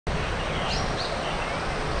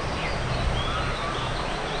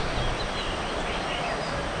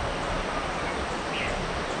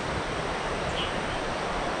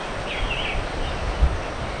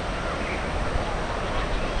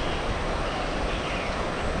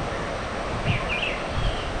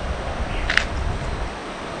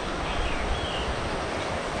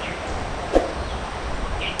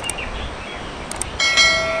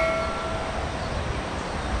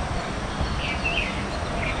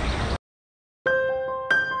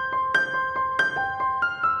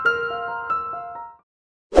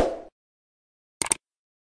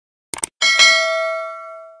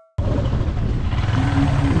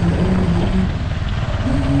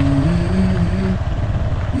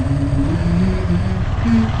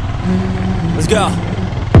go.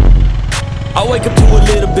 I wake up to a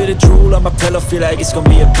little bit of drool on my pillow, feel like it's gonna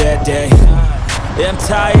be a bad day. Yeah, I'm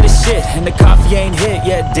tired of shit, and the coffee ain't hit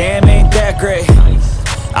yet, damn, ain't that great.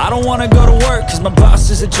 I don't wanna go to work, cause my boss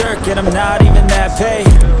is a jerk, and I'm not even that paid.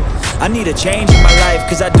 I need a change in my life,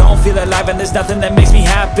 cause I don't feel alive, and there's nothing that makes me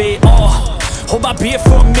happy. Hold my beer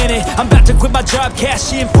for a minute, I'm about to quit my job,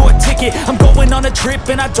 cash in for a ticket. I'm going on a trip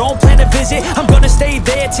and I don't plan to visit. I'm gonna stay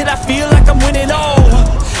there till I feel like I'm winning,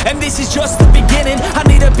 and this is just the beginning. I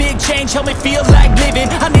need a big change, help me feel like living.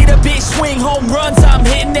 I need a big swing, home runs I'm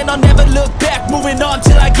hitting, and I'll never look back, moving on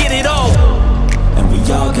till I get it all. And we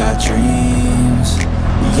all got dreams,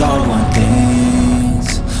 we all want things,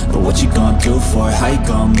 but what you gonna do for it? How you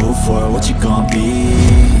gonna move for it? What you gonna be?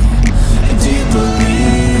 And do you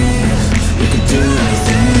believe you can do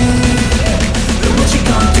anything? But what you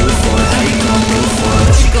gonna do for it? How you gonna move for it?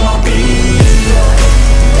 What you gonna be?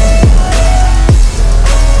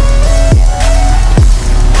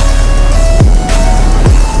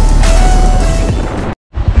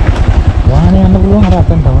 Wahana යන්න පුළුවන් අර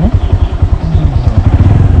අතෙන් තවනේ.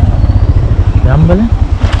 ගම්බල.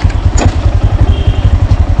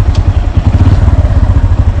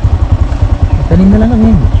 එතනින් ඉඳලා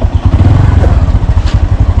මෙහෙම.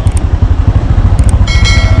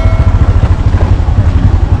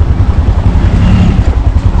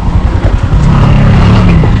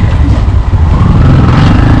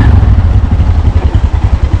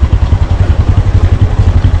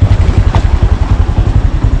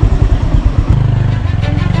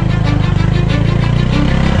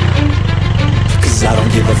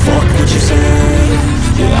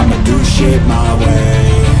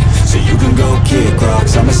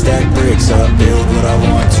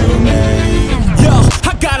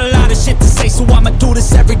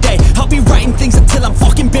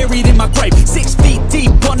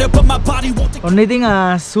 ඔන්න ඉතින්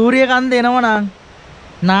සූරියකන්ද එනවා නම්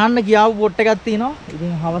නාන්න කියාපු පොට් එකක් තියෙනවා.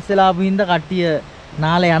 ඉතින් හවස් වෙලා ආපු හින්දා කට්ටිය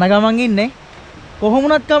නාලා යන ගමන් ඉන්නේ. කොහොම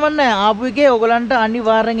වුණත් කමන්නේ ආපු එකේ ඔයගලන්ට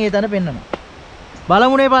අනිවාර්යෙන් ඒ තැන පෙන්නනවා.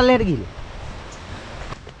 බලමුනේ පල්ලෙහාට ගිහලා.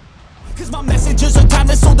 Cause my messages are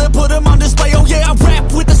timeless, so they put them on display. Oh yeah, I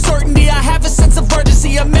rap with a certainty, I have a sense of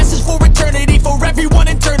urgency, a message for eternity, for everyone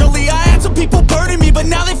internally. I had some people burning me, but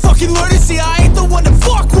now they fucking learn to see I ain't the one to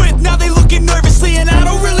fuck with. Now they looking nervously, and I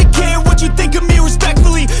don't really care what you think of me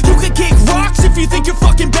respectfully. You can kick rocks if you think you're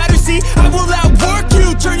fucking better, see I will outwork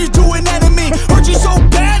you, turn you to an enemy, hurt you so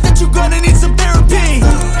bad that you're gonna need some therapy.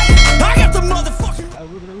 I got the motherfucking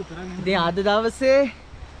ඉතින් අද දවසේ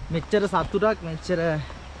මෙච්චර සතුටක්, මෙච්චර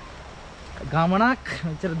ගමනක්,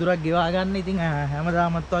 මෙච්චර දුරක් ගෙවා ගන්න ඉතින්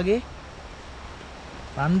හැමදාමත් වගේ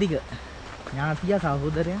රන්දික ඥාතියා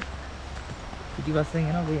සහෝදරයා පිටිපස්සෙන්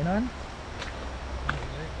එනවා පේනවනේ.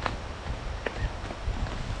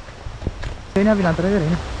 එන අපි නතර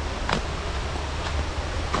කරගෙන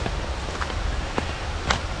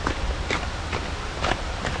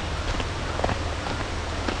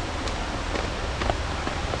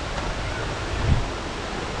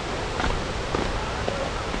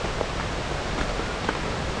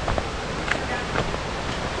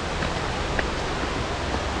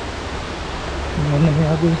මෙන්න මේ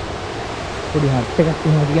වගේ පොඩි හට් එකක්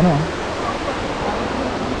තියෙනවා කියනවා.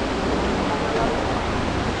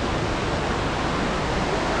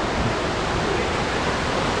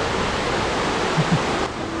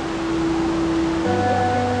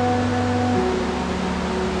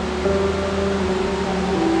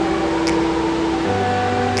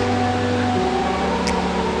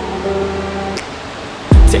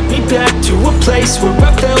 Take me back to a place where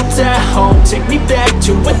I felt at home. Take me back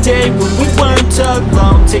to a day when we weren't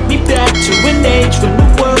alone. Take me back to an age when the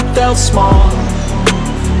world felt small,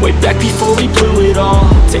 way back before we blew it all.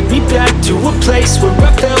 Take me back to a place where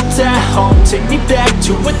I felt at home. Take me back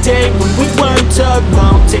to a day when we weren't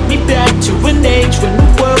alone. Take me back to an age when the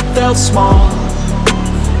world felt small,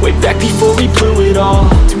 way back before we blew it all.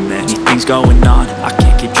 Too many things going on, I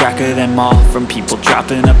can't keep track of them all. From people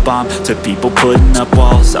dropping a bomb to people putting up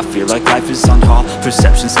walls, I feel like life is on hold,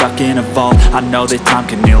 perception stuck in a vault. I know that time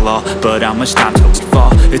can heal all, but how much time till we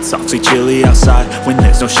fall? It's awfully chilly outside when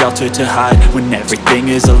there's no shelter to hide. When everything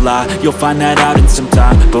is a lie, you'll find that out in some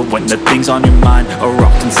time. But when the things on your mind are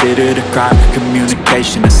all considered a crime,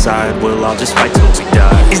 communication aside, we'll all just fight till we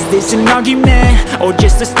die. Is this an argument or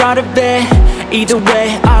just the start of it? Either way,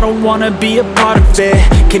 I don't wanna be a part of it.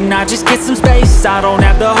 Can I just get some space? I don't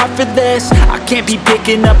have the heart for of this. I can't be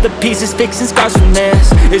picking up the pieces, fixing scars from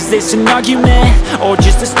this. Is this an argument, or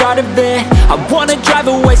just the start of it? I wanna drive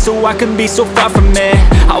away so I can be so far from it.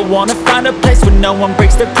 I wanna find a place where no one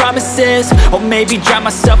breaks their promises, or maybe drown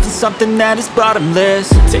myself in something that is bottomless.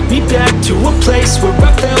 Take me back to a place where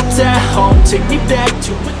I felt at home. Take me back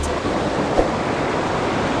to a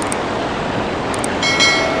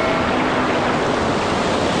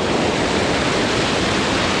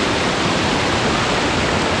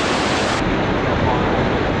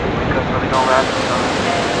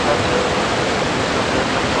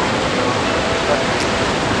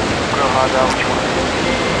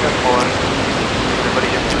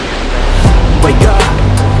wake up,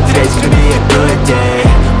 today's gonna be a good day.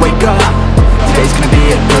 Wake up, today's gonna be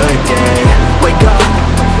a good day. Wake up,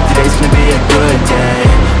 today's gonna be a good day.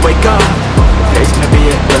 Wake up, today's gonna be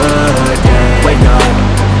a good day. Wake up,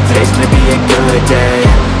 today's gonna be a good day.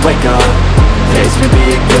 Wake up, today's gonna be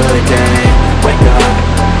a good day. Wake up,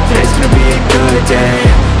 today's gonna be a good day.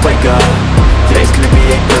 Wake up, today's gonna be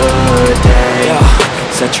a good day.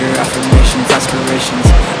 Set your affirmations, aspirations.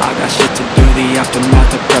 I got shit to do, the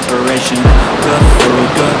aftermath of preparation. Good food,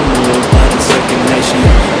 good mood, blood in circulation.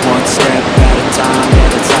 One step at a time, yeah,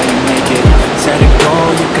 that's how you make it. Set a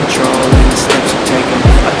goal you control, and the steps you take them.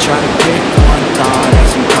 I try to pick one thought, have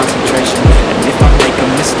some concentration. And if I make a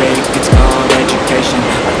mistake, it's called education.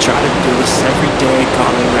 I try to do this every day,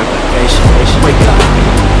 call it replication. Wake up,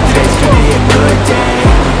 today's gonna be a good day.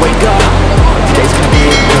 Wake up, today's gonna be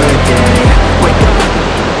a good day. Wake up.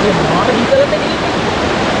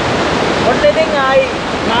 ඔන්න ඉතින් ආයි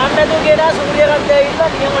නාන්න නැතුව ගියා සූර්යකාන්තය ඇවිල්ලා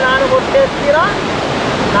නියම නාන කොට්ටයක් තියලා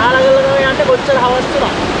නාලගලනවා යන්න කොච්චර හවස් වුණා.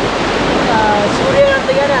 සූර්යකාන්ත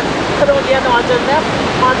කියන්නේ අත්‍තරම කියන්න වචන නෑ.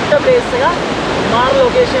 මට්ට ප්ලේස් එක, මාර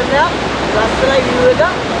ලොකේෂන් එක, ලස්සනයි view එක.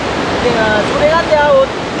 ඉතින් සූර්යකාන්තය ආවොත්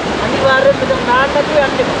අනිවාර්යෙන් මෙතන නාන්න නැතුව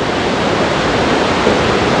යන්න.